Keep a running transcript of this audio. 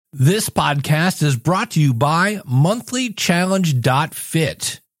This podcast is brought to you by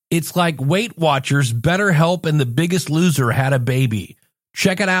monthlychallenge.fit. It's like Weight Watchers, BetterHelp, and The Biggest Loser had a baby.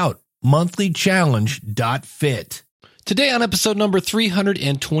 Check it out, monthlychallenge.fit. Today on episode number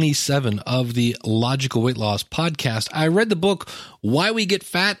 327 of the Logical Weight Loss Podcast, I read the book, Why We Get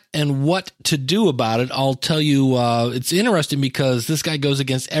Fat and What to Do About It. I'll tell you, it's interesting because this guy goes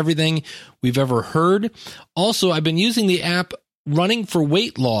against everything we've ever heard. Also, I've been using the app Running for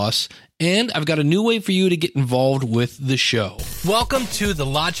Weight Loss, and I've got a new way for you to get involved with the show. Welcome to the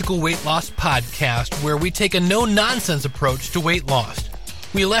Logical Weight Loss Podcast, where we take a no-nonsense approach to weight loss.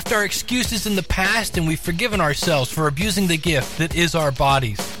 We left our excuses in the past, and we've forgiven ourselves for abusing the gift that is our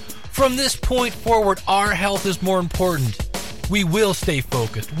bodies. From this point forward, our health is more important. We will stay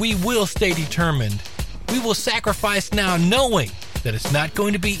focused. We will stay determined. We will sacrifice now, knowing that it's not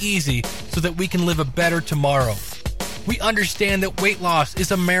going to be easy, so that we can live a better tomorrow. We understand that weight loss is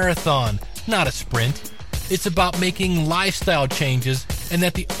a marathon, not a sprint. It's about making lifestyle changes, and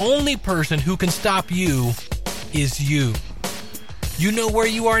that the only person who can stop you is you. You know where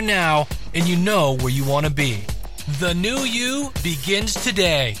you are now, and you know where you want to be. The new you begins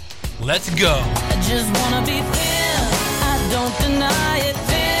today. Let's go. I just want to be thin. I don't deny it,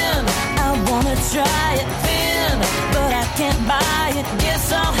 thin. I want to try it, thin. But I can't buy it.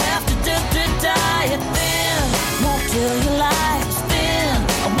 Guess I'll have to diet thin. Won't kill your life, thin.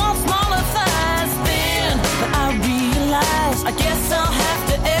 I want smaller thighs, thin. But I realize I guess I'll have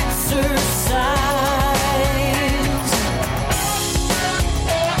to exercise.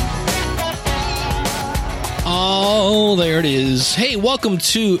 Oh, there it is. Hey, welcome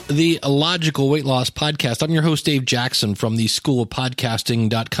to the Logical Weight Loss Podcast. I'm your host, Dave Jackson from the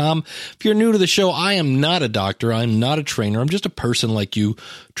schoolofpodcasting.com. If you're new to the show, I am not a doctor. I'm not a trainer. I'm just a person like you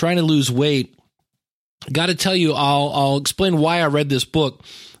trying to lose weight. Got to tell you, I'll explain why I read this book.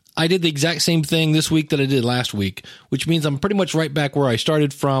 I did the exact same thing this week that I did last week, which means I'm pretty much right back where I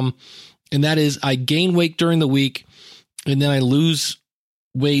started from. And that is I gain weight during the week and then I lose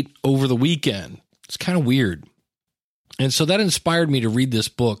weight over the weekend. It's kind of weird. And so that inspired me to read this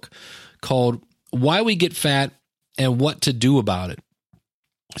book called Why We Get Fat and What to Do About It.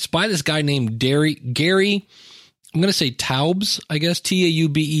 It's by this guy named Gary, I'm going to say Taubes, I guess,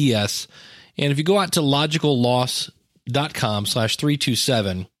 Taubes. And if you go out to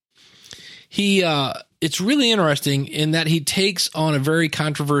logicalloss.com/327, it's really interesting in that he takes on a very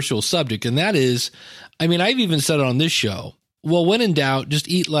controversial subject. And that is, I mean, I've even said it on this show. Well, when in doubt, just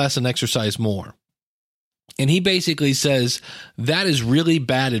eat less and exercise more. And he basically says that is really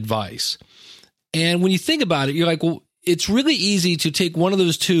bad advice. And when you think about it, you're like, well, it's really easy to take one of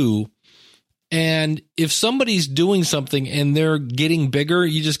those two. And if somebody's doing something and they're getting bigger,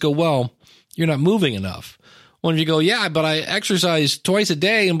 you just go, well, you're not moving enough. When you go, yeah, but I exercise twice a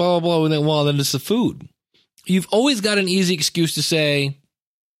day and blah, blah, blah. And then, well, then it's the food. You've always got an easy excuse to say,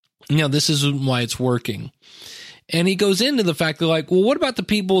 this isn't why it's working. And he goes into the fact that like, well, what about the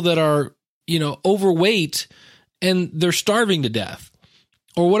people that are, overweight and they're starving to death?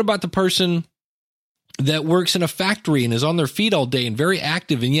 Or what about the person that works in a factory and is on their feet all day and very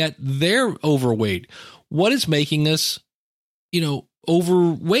active and yet they're overweight? What is making us,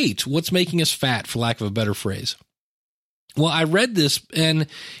 overweight? What's making us fat, for lack of a better phrase? Well, I read this and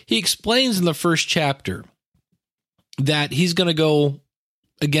he explains in the first chapter that he's going to go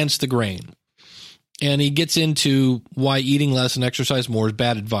against the grain. And he gets into why eating less and exercise more is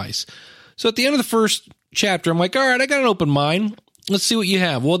bad advice. So at the end of the first chapter, I'm like, all right, I got an open mind. Let's see what you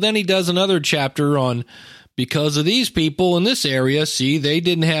have. Well, then he does another chapter on because of these people in this area, see, they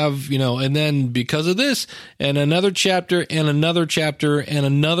didn't have, and then because of this, and another chapter, and another chapter, and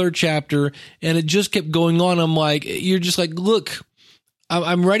another chapter, and it just kept going on. I'm like, you're just like, look,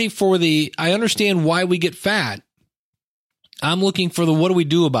 I'm ready for I understand why we get fat. I'm looking for what do we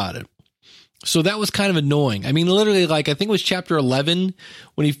do about it? So that was kind of annoying. I mean, literally, like, I think it was chapter 11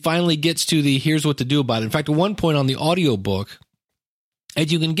 when he finally gets to here's what to do about it. In fact, at one point on the audiobook,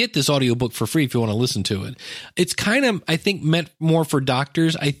 and you can get this audiobook for free if you want to listen to it. It's kind of, I think, meant more for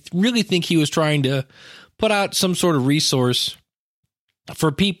doctors. I really think he was trying to put out some sort of resource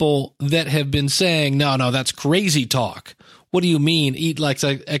for people that have been saying, no, that's crazy talk. What do you mean eat less,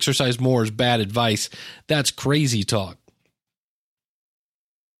 exercise more is bad advice? That's crazy talk.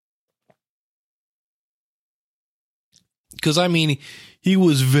 Because, I mean, he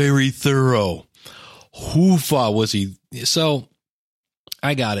was very thorough. Hoofa was he. So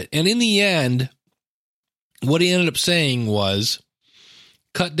I got it. And in the end, what he ended up saying was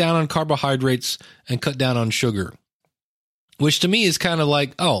cut down on carbohydrates and cut down on sugar, which to me is kind of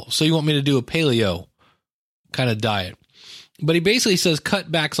like, oh, so you want me to do a paleo kind of diet. But he basically says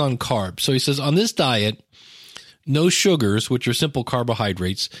cutbacks on carbs. So he says on this diet, no sugars, which are simple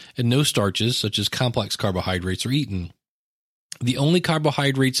carbohydrates, and no starches, such as complex carbohydrates, are eaten. The only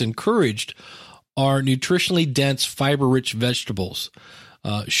carbohydrates encouraged are nutritionally dense, fiber-rich vegetables.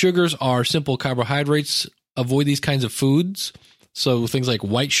 Sugars are simple carbohydrates. Avoid these kinds of foods. So things like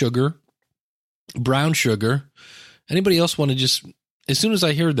white sugar, brown sugar. Anybody else want to just, as soon as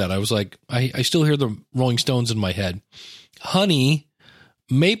I heard that, I was like, I still hear the Rolling Stones in my head. Honey,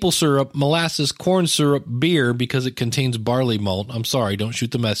 maple syrup, molasses, corn syrup, beer because it contains barley malt. I'm sorry, don't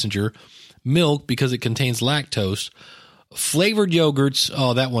shoot the messenger. Milk because it contains lactose. Flavored yogurts.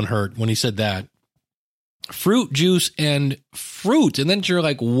 Oh, that one hurt when he said that. Fruit juice and fruit. And then you're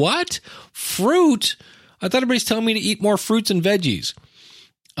like, what? Fruit? I thought everybody's telling me to eat more fruits and veggies.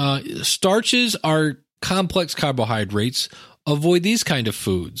 Starches are complex carbohydrates. Avoid these kind of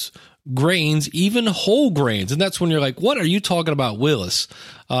foods. Grains, even whole grains. And that's when you're like, what are you talking about, Willis?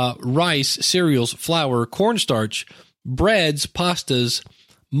 Rice, cereals, flour, cornstarch, breads, pastas,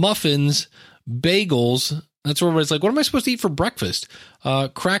 muffins, bagels. That's where everybody's like, what am I supposed to eat for breakfast?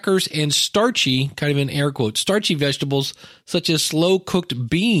 Crackers and starchy, kind of in air quotes, starchy vegetables such as slow-cooked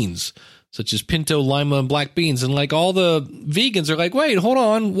beans, such as pinto, lima, and black beans. And like all the vegans are like, wait, hold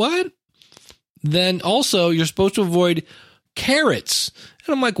on, what? Then also you're supposed to avoid carrots.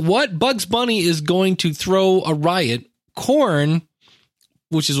 And I'm like, what? Bugs Bunny is going to throw a riot. Corn,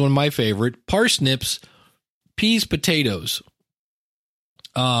 which is one of my favorite, parsnips, peas, potatoes,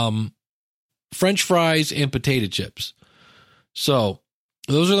 French fries, and potato chips. So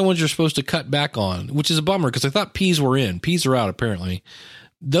those are the ones you're supposed to cut back on, which is a bummer because I thought peas were in. Peas are out, apparently.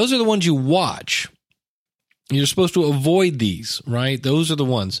 Those are the ones you watch. You're supposed to avoid these, right? Those are the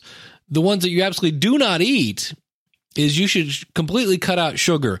ones. The ones that you absolutely do not eat is you should completely cut out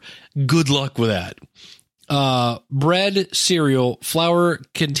sugar. Good luck with that. Bread, cereal,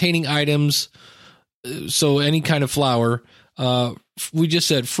 flour-containing items, so any kind of flour. We just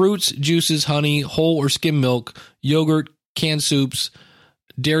said fruits, juices, honey, whole or skim milk, yogurt, canned soups,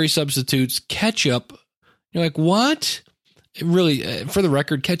 dairy substitutes, ketchup. You're like, what? Really, for the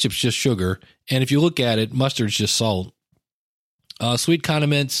record, ketchup's just sugar. And if you look at it, mustard's just salt. Sweet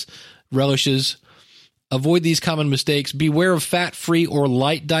condiments, relishes. Avoid these common mistakes. Beware of fat-free or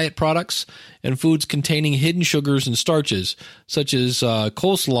light diet products and foods containing hidden sugars and starches, such as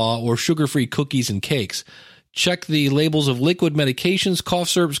coleslaw or sugar-free cookies and cakes. Check the labels of liquid medications, cough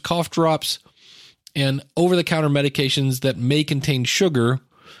syrups, cough drops, and over-the-counter medications that may contain sugar.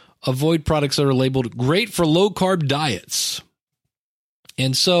 Avoid products that are labeled great for low-carb diets.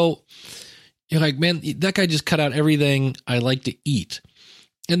 And so you're like, man, that guy just cut out everything I like to eat.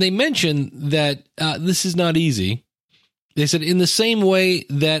 And they mention that this is not easy. They said in the same way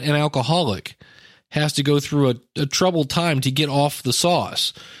that an alcoholic has to go through a troubled time to get off the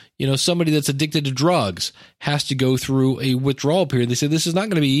sauce. You know, somebody that's addicted to drugs has to go through a withdrawal period. They say this is not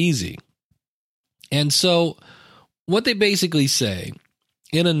going to be easy. And so what they basically say,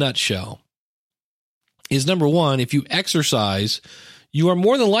 in a nutshell, is number one, if you exercise, you are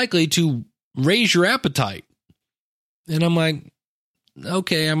more than likely to raise your appetite. And I'm like,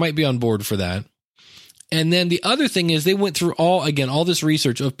 okay, I might be on board for that. And then the other thing is they went through all this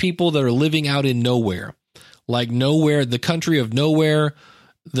research of people that are living out in nowhere, like nowhere, the country of nowhere,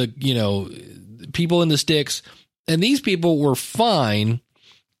 people in the sticks. And these people were fine.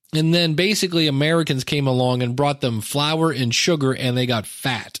 And then basically Americans came along and brought them flour and sugar and they got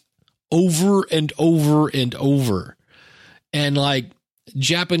fat over and over and over. And like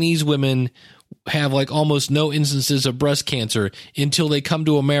Japanese women have like almost no instances of breast cancer until they come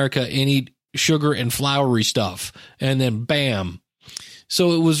to America and eat sugar and floury stuff. And then bam.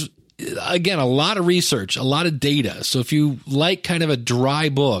 So it was, again, a lot of research, a lot of data. So if you like kind of a dry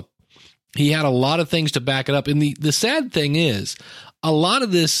book, he had a lot of things to back it up. And the sad thing is a lot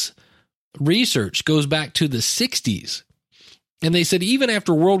of this research goes back to the 60s. And they said even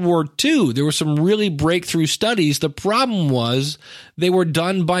after World War II, there were some really breakthrough studies. The problem was they were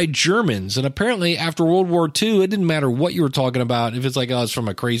done by Germans. And apparently after World War II, it didn't matter what you were talking about. If it's like, oh, it's from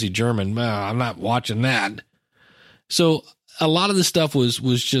a crazy German, I'm not watching that. So a lot of the stuff was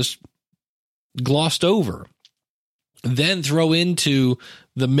just glossed over. Then throw into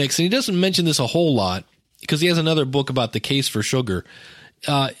the mix. And he doesn't mention this a whole lot because he has another book about the case for sugar.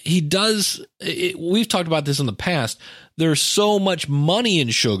 We've talked about this in the past. There's so much money in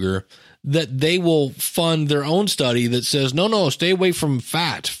sugar that they will fund their own study that says, no, stay away from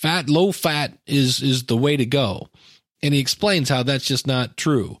fat. Low fat is the way to go. And he explains how that's just not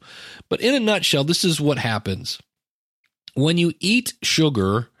true. But in a nutshell, this is what happens. When you eat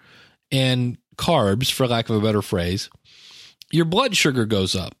sugar and carbs, for lack of a better phrase, your blood sugar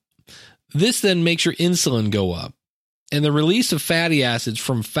goes up. This then makes your insulin go up. And the release of fatty acids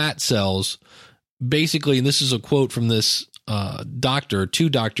from fat cells, basically, and this is a quote from this two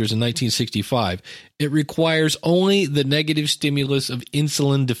doctors in 1965, it requires only the negative stimulus of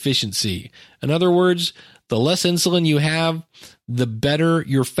insulin deficiency. In other words, the less insulin you have, the better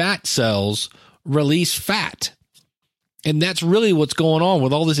your fat cells release fat. And that's really what's going on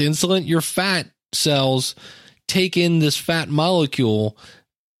with all this insulin. Your fat cells take in this fat molecule,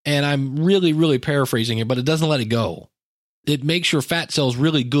 and I'm really, really paraphrasing it, but it doesn't let it go. It makes your fat cells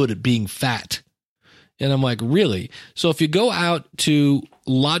really good at being fat. And I'm like, really? So if you go out to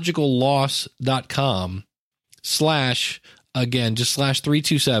logicalloss.com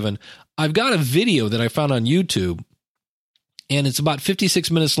 /327, I've got a video that I found on YouTube, and it's about 56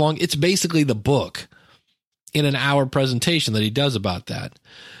 minutes long. It's basically the book in an hour presentation that he does about that.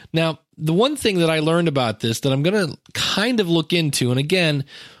 Now, the one thing that I learned about this that I'm going to kind of look into, and again,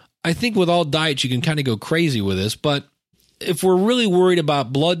 I think with all diets, you can kind of go crazy with this, but if we're really worried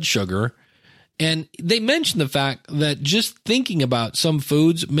about blood sugar, and they mention the fact that just thinking about some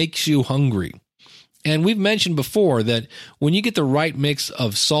foods makes you hungry. And we've mentioned before that when you get the right mix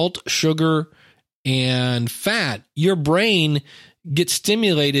of salt, sugar, and fat, your brain gets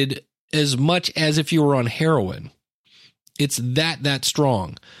stimulated as much as if you were on heroin. It's that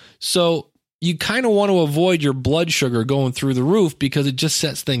strong. So you kind of want to avoid your blood sugar going through the roof because it just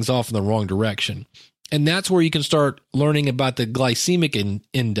sets things off in the wrong direction. And that's where you can start learning about the glycemic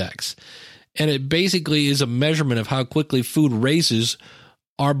index. And it basically is a measurement of how quickly food raises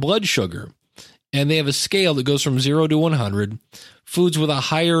our blood sugar. And they have a scale that goes from 0 to 100. Foods with a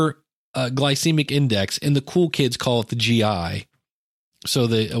higher glycemic index, and the cool kids call it the GI. So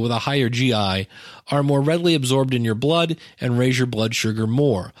with a higher GI are more readily absorbed in your blood and raise your blood sugar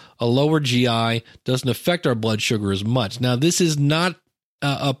more. A lower GI doesn't affect our blood sugar as much. Now, this is not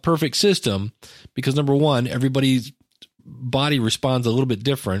a perfect system because, number one, everybody's body responds a little bit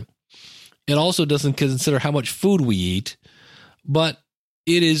different. It also doesn't consider how much food we eat, but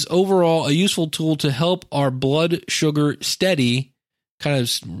it is overall a useful tool to help our blood sugar steady, kind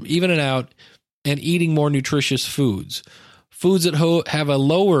of even it out, and eating more nutritious foods. Foods that have a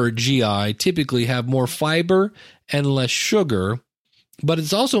lower GI typically have more fiber and less sugar, but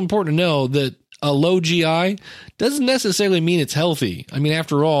it's also important to know that a low GI doesn't necessarily mean it's healthy. I mean,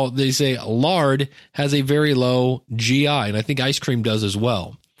 after all, they say lard has a very low GI, and I think ice cream does as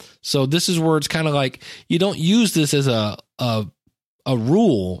well. So this is where it's kind of like you don't use this as a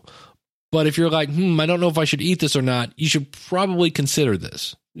rule, but if you're like, I don't know if I should eat this or not, you should probably consider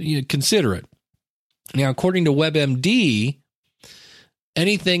this. Consider it. Now, according to WebMD,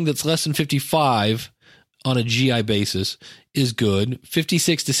 anything that's less than 55 on a GI basis is good.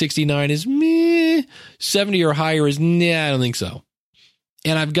 56 to 69 is meh. 70 or higher is nah, I don't think so.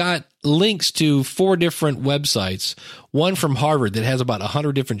 And I've got links to 4 different websites, one from Harvard that has about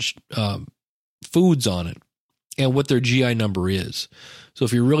 100 different foods on it and what their GI number is. So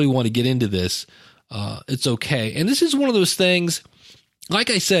if you really want to get into this, it's okay. And this is one of those things,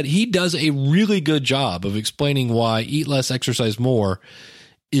 like I said, he does a really good job of explaining why eat less, exercise more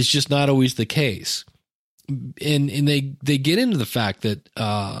is just not always the case. And they get into the fact that,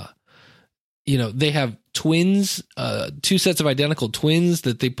 they have twins, 2 sets of identical twins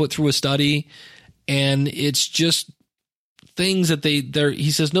that they put through a study. And it's just things that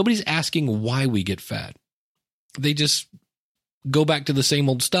he says, nobody's asking why we get fat. They just go back to the same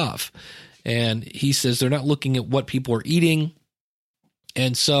old stuff. And he says they're not looking at what people are eating.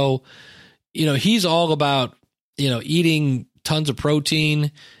 And so, he's all about, eating tons of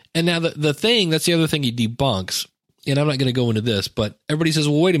protein. And now that's the other thing he debunks. And I'm not going to go into this, but everybody says,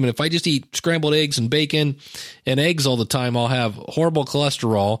 well, wait a minute, if I just eat scrambled eggs and bacon and eggs all the time, I'll have horrible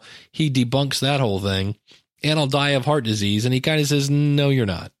cholesterol. He debunks that whole thing, and I'll die of heart disease. And he kind of says, no, you're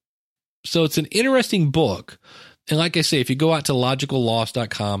not. So it's an interesting book. And like I say, if you go out to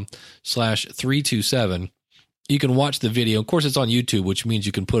logicalloss.com /327, you can watch the video. Of course, it's on YouTube, which means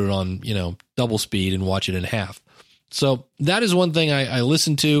you can put it on, double speed and watch it in half. So that is one thing I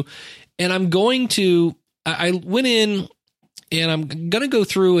listened to, and I went in and I'm going to go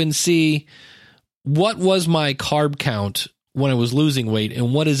through and see what was my carb count when I was losing weight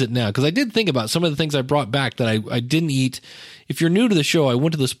and what is it now? Because I did think about some of the things I brought back that I didn't eat. If you're new to the show, I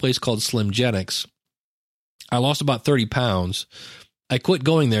went to this place called Slimgenics. I lost about 30 pounds. I quit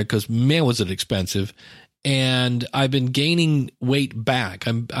going there because, man, was it expensive. And I've been gaining weight back.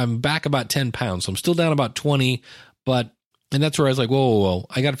 I'm back about 10 pounds. So I'm still down about 20, and that's where I was like, whoa,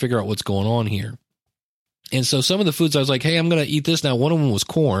 I got to figure out what's going on here. And so some of the foods I was like, hey, I'm going to eat this now. One of them was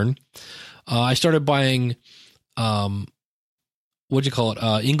corn. I started buying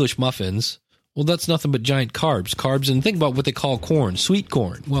English muffins. Well, that's nothing but giant carbs. And think about what they call corn, sweet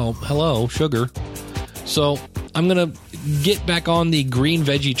corn. Well, hello, sugar. So I'm going to get back on the green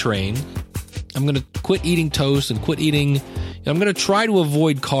veggie train. I'm going to quit eating toast and I'm going to try to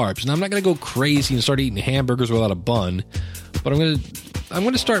avoid carbs. And I'm not going to go crazy and start eating hamburgers without a bun, but I'm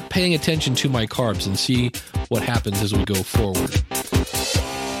going to start paying attention to my carbs and see what happens as we go forward.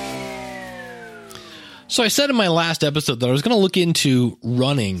 So I said in my last episode that I was going to look into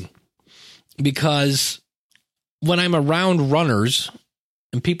running, because when I'm around runners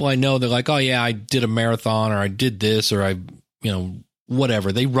and people I know, they're like, oh yeah, I did a marathon, or I did this, or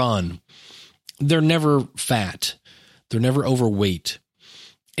whatever. They run. They're never fat. They're never overweight.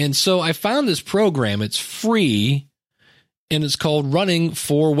 And so I found this program. It's free, and it's called Running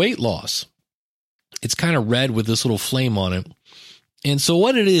for Weight Loss. It's kind of red with this little flame on it. And so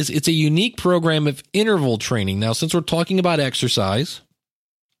what it is, it's a unique program of interval training. Now, since we're talking about exercise,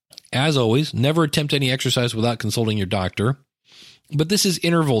 as always, never attempt any exercise without consulting your doctor. But this is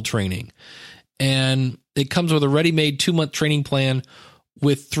interval training. And it comes with a ready-made 2-month training plan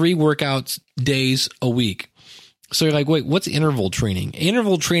with 3 workouts days a week. So you're like, wait, what's interval training?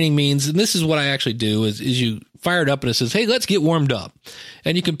 Interval training means, and this is what I actually do, is you fire it up and it says, hey, let's get warmed up.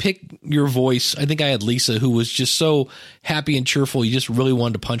 And you can pick your voice. I think I had Lisa, who was just so happy and cheerful, you just really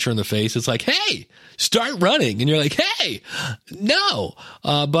wanted to punch her in the face. It's like, hey, start running. And you're like, hey, no.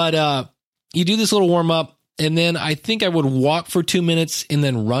 But you do this little warm up, and then I think I would walk for 2 minutes and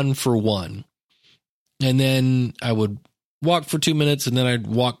then run for 1. And then I would walk for 2 minutes, and then I'd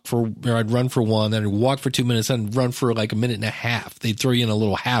run for 1, then I'd walk for 2 minutes, and run for like a minute and a half. They'd throw you in a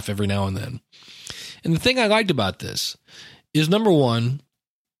little half every now and then. And the thing I liked about this is, number one,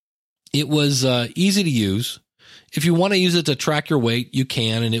 it was easy to use. If you want to use it to track your weight, you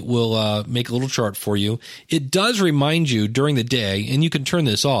can, and it will make a little chart for you. It does remind you during the day, and you can turn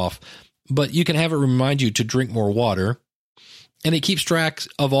this off, but you can have it remind you to drink more water. And it keeps track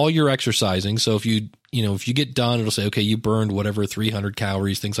of all your exercising. So if you get done, it'll say, okay, you burned whatever, 300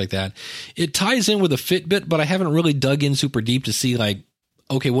 calories, things like that. It ties in with a Fitbit, but I haven't really dug in super deep to see, like,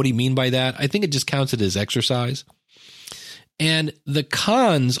 okay, what do you mean by that? I think it just counts it as exercise. And the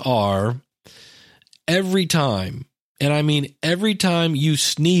cons are, every time, and I mean every time you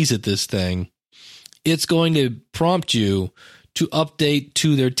sneeze at this thing, it's going to prompt you to update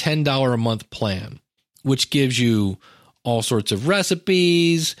to their $10 a month plan, which gives you all sorts of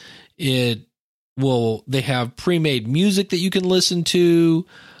recipes. They have pre-made music that you can listen to,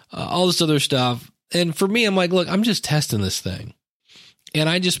 all this other stuff. And for me, I'm like, look, I'm just testing this thing. And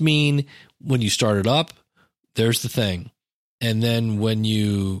I just mean, when you start it up, there's the thing. And then when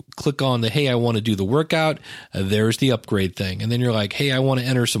you click on the, hey, I want to do the workout, there's the upgrade thing. And then you're like, hey, I want to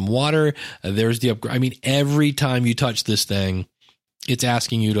enter some water, there's the upgrade. I mean, every time you touch this thing, it's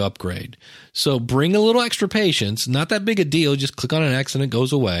asking you to upgrade. So bring a little extra patience. Not that big a deal. Just click on an X and it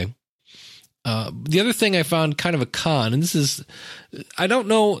goes away. The other thing I found kind of a con, and this is, I don't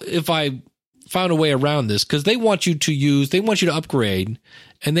know if I found a way around this, because they want you to upgrade,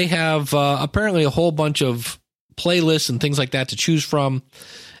 and they have apparently a whole bunch of playlists and things like that to choose from,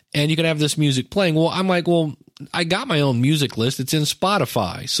 and you can have this music playing. Well, I'm like, well, I got my own music list. It's in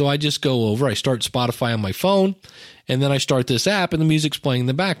Spotify. So I just go over, I start Spotify on my phone, and then I start this app, and the music's playing in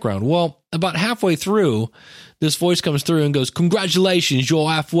the background. Well, about halfway through, this voice comes through and goes, congratulations, you're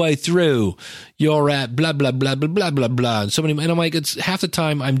halfway through. You're at blah, blah, blah, blah, blah, blah, blah. And I'm like, it's half the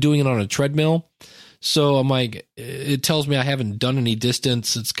time I'm doing it on a treadmill. So I'm like, it tells me I haven't done any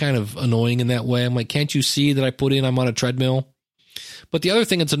distance. It's kind of annoying in that way. I'm like, can't you see that I put in I'm on a treadmill? But the other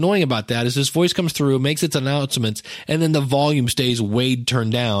thing that's annoying about that is this voice comes through, makes its announcements, and then the volume stays way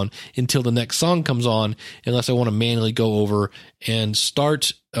turned down until the next song comes on, unless I want to manually go over and stop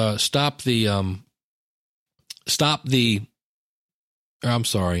the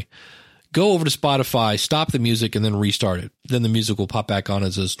go over to Spotify, stop the music, and then restart it. Then the music will pop back on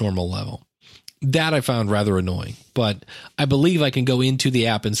as its normal level. That I found rather annoying, but I believe I can go into the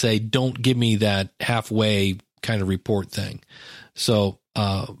app and say, don't give me that halfway kind of report thing. So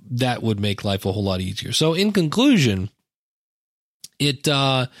that would make life a whole lot easier. So in conclusion,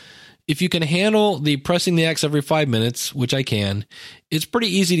 if you can handle the pressing the X every 5 minutes, which I can, it's pretty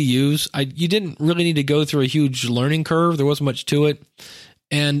easy to use. You didn't really need to go through a huge learning curve. There wasn't much to it.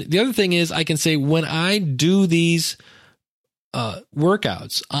 And the other thing is, I can say when I do these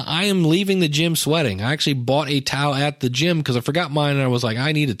workouts, I am leaving the gym sweating. I actually bought a towel at the gym because I forgot mine, and I was like,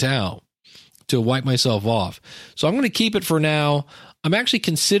 I need a towel to wipe myself off. So I'm going to keep it for now. I'm actually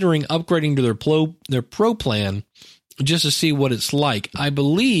considering upgrading to their pro plan just to see what it's like. I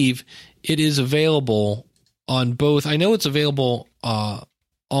believe it is available on both. I know it's available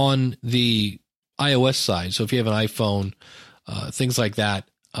on the iOS side. So if you have an iPhone, things like that,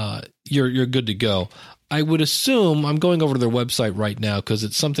 you're good to go. I would assume, I'm going over to their website right now because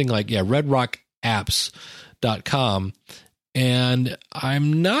it's something like, redrockapps.com. And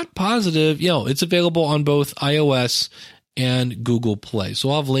I'm not positive, it's available on both iOS and Google Play. So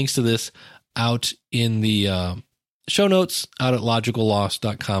I'll have links to this out in the show notes out at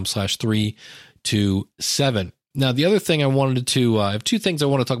logicalloss.com/327. Now, the other thing I wanted to, I have two things I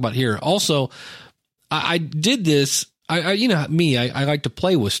want to talk about here. Also, I did this, I like to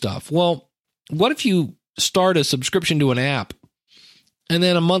play with stuff. Well, what if you start a subscription to an app and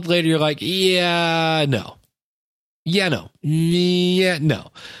then a month later you're like, no.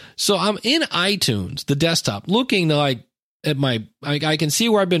 So I'm in iTunes, the desktop, looking to at I can see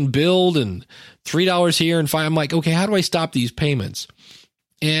where I've been billed and $3 here and $5. I'm like, okay, how do I stop these payments?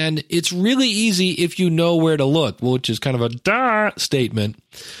 And it's really easy if you know where to look, which is kind of a statement,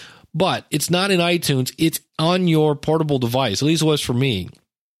 but it's not in iTunes. It's on your portable device. At least it was for me.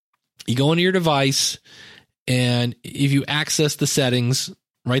 You go into your device, and if you access the settings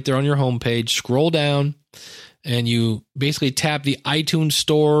right there on your homepage, scroll down, and you basically tap the iTunes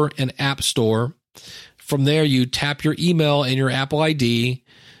Store and App Store. From there, you tap your email and your Apple ID,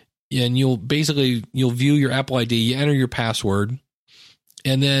 and you'll view your Apple ID. You enter your password,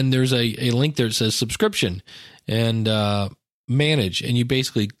 and then there's a link there that says subscription and manage, and you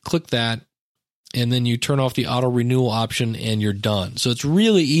basically click that, and then you turn off the auto renewal option, and you're done. So it's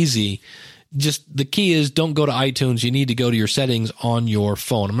really easy. Just the key is don't go to iTunes. You need to go to your settings on your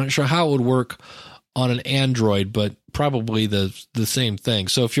phone. I'm not sure how it would work on an Android, but probably the same thing.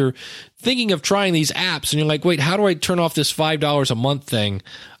 So if you're thinking of trying these apps and you're like, wait, how do I turn off this $5 a month thing?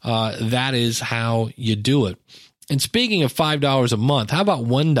 That is how you do it. And speaking of $5 a month, how about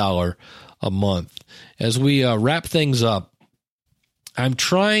 $1 a month? As we wrap things up, I'm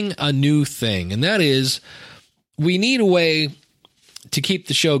trying a new thing, and that is we need a way to keep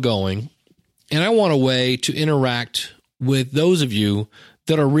the show going, and I want a way to interact with those of you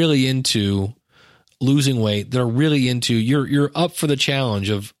that are really into losing weight, that are really into, you're up for the challenge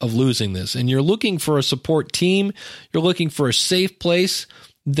of losing this, and you're looking for a support team, you're looking for a safe place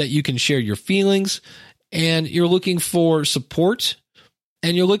that you can share your feelings, and you're looking for support,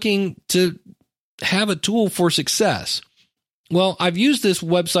 and you're looking to have a tool for success. Well, I've used this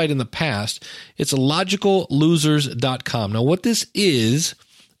website in the past. It's logicallosers.com. Now, what this is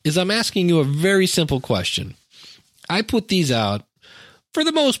I'm asking you a very simple question. I put these out, for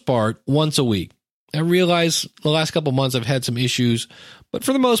the most part, once a week. I realize the last couple months I've had some issues, but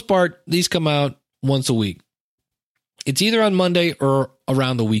for the most part, these come out once a week. It's either on Monday or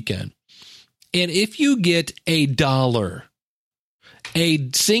around the weekend. And if you get a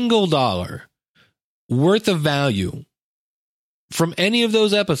single dollar worth of value from any of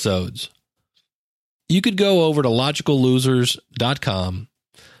those episodes, you could go over to logicallosers.com,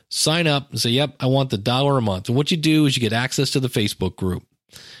 sign up and say, yep, I want the $1 a month. And what you do is you get access to the Facebook group.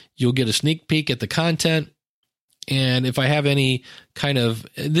 You'll get a sneak peek at the content. And if I have any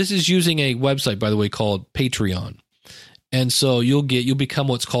this is using a website, by the way, called Patreon. And so you'll become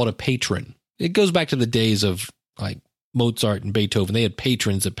what's called a patron. It goes back to the days of like Mozart and Beethoven. They had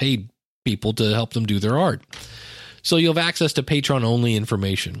patrons that paid people to help them do their art. So you'll have access to Patreon only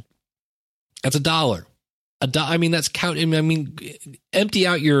information. That's $1. Empty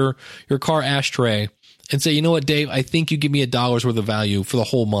out your car ashtray and say, you know what, Dave, I think you give me $1 worth of value for the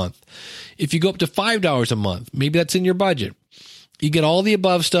whole month. If you go up to $5 a month, maybe that's in your budget. You get all the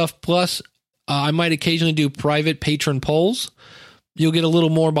above stuff, plus I might occasionally do private patron polls. You'll get a little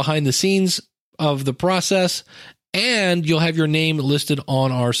more behind the scenes of the process, and you'll have your name listed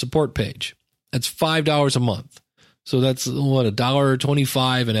on our support page. That's $5 a month. So that's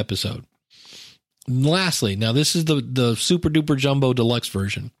 $1.25 an episode. And lastly, now this is the super duper jumbo deluxe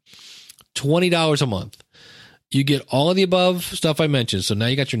version. $20 a month. You get all of the above stuff I mentioned. So now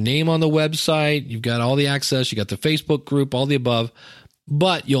you got your name on the website, you've got all the access, you got the Facebook group, all the above,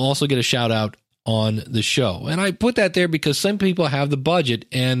 but you'll also get a shout out on the show. And I put that there because some people have the budget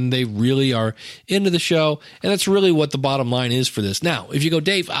and they really are into the show. And that's really what the bottom line is for this. Now, if you go,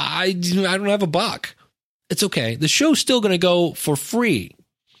 Dave, I don't have $1. It's okay. The show's still going to go for free.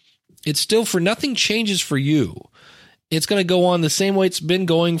 It's still for nothing changes for you. It's going to go on the same way it's been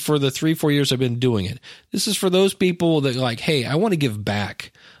going for the 3-4 years I've been doing it. This is for those people that are like, hey, I want to give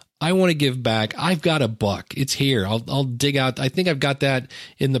back. I've got $1. It's here. I'll dig out. I think I've got that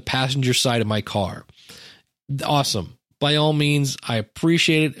in the passenger side of my car. Awesome. By all means, I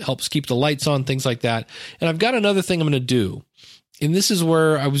appreciate it. It helps keep the lights on, things like that. And I've got another thing I'm going to do And this is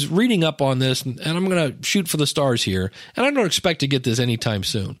where I was reading up on this, and I'm going to shoot for the stars here. And I don't expect to get this anytime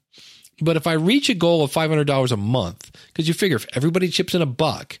soon. But if I reach a goal of $500 a month, because you figure if everybody chips in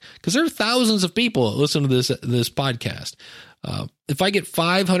 $1, because there are thousands of people that listen to this podcast. If I get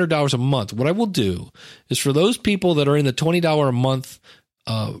 $500 a month, what I will do is for those people that are in the $20 a month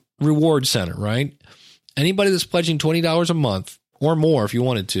reward center, right? Anybody that's pledging $20 a month or more, if you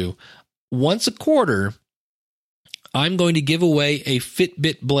wanted to, once a quarter, I'm going to give away a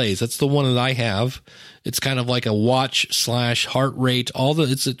Fitbit Blaze. That's the one that I have. It's kind of like a watch / heart rate.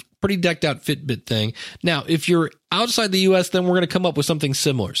 It's a pretty decked out Fitbit thing. Now, if you're outside the U.S., then we're going to come up with something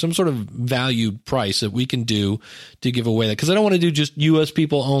similar, some sort of valued price that we can do to give away that. Because I don't want to do just U.S.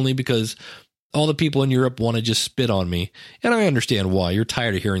 people only, because all the people in Europe want to just spit on me. And I understand why. You're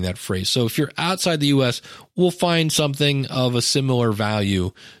tired of hearing that phrase. So if you're outside the U.S., we'll find something of a similar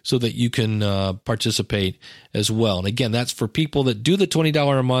value so that you can participate as well. And again, that's for people that do the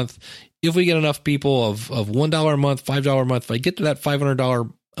 $20 a month. If we get enough people of $1 a month, $5 a month, if I get to that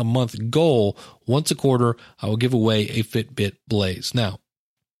 $500 a month goal, once a quarter, I will give away a Fitbit Blaze. Now,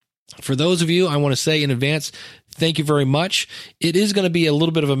 for those of you, I want to say in advance, thank you very much. It is going to be a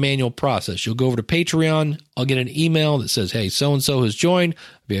little bit of a manual process. You'll go over to Patreon. I'll get an email that says, hey, so-and-so has joined.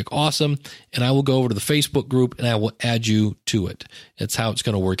 It'll be like, awesome. And I will go over to the Facebook group and I will add you to it. That's how it's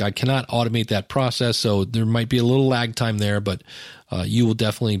going to work. I cannot automate that process, so there might be a little lag time there, but you will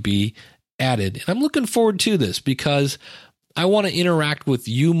definitely be added. And I'm looking forward to this because I want to interact with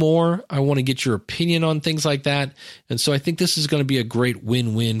you more. I want to get your opinion on things like that. And so I think this is going to be a great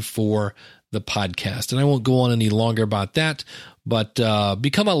win-win for the podcast. And I won't go on any longer about that, but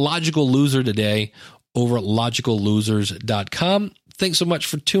become a logical loser today over at logicallosers.com. Thanks so much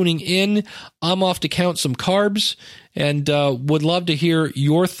for tuning in. I'm off to count some carbs and would love to hear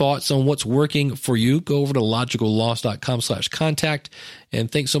your thoughts on what's working for you. Go over to logicalloss.com/contact.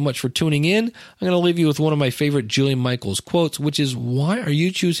 And thanks so much for tuning in. I'm going to leave you with one of my favorite Jillian Michaels quotes, which is, why are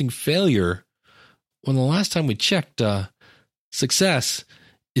you choosing failure when the last time we checked, success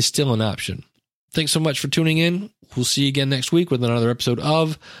is still an option? Thanks so much for tuning in. We'll see you again next week with another episode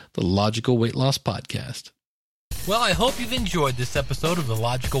of the Logical Weight Loss Podcast. Well, I hope you've enjoyed this episode of the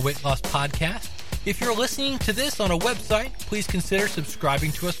Logical Weight Loss Podcast. If you're listening to this on a website, please consider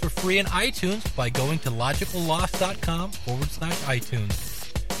subscribing to us for free in iTunes by going to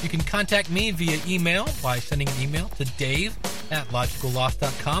logicalloss.com/iTunes. You can contact me via email by sending an email to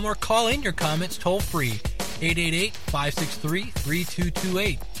dave@logicalloss.com or call in your comments toll-free,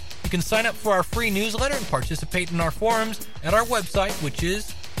 888-563-3228. You can sign up for our free newsletter and participate in our forums at our website, which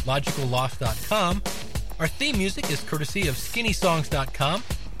is logicalloss.com. Our theme music is courtesy of SkinnySongs.com.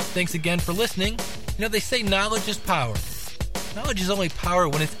 Thanks again for listening. You know, they say knowledge is power. Knowledge is only power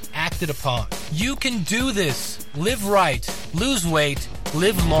when it's acted upon. You can do this. Live right. Lose weight.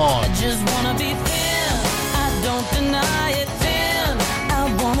 Live long. I just wanna be thin. I don't deny it. Thin.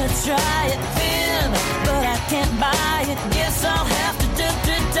 I wanna try it. Thin. But I can't buy it. Guess I'll have to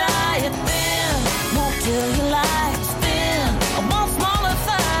diet. Thin. Won't kill your life. Thin. I want smaller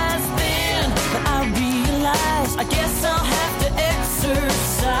thighs. Thin. But I realize I guess I'll have to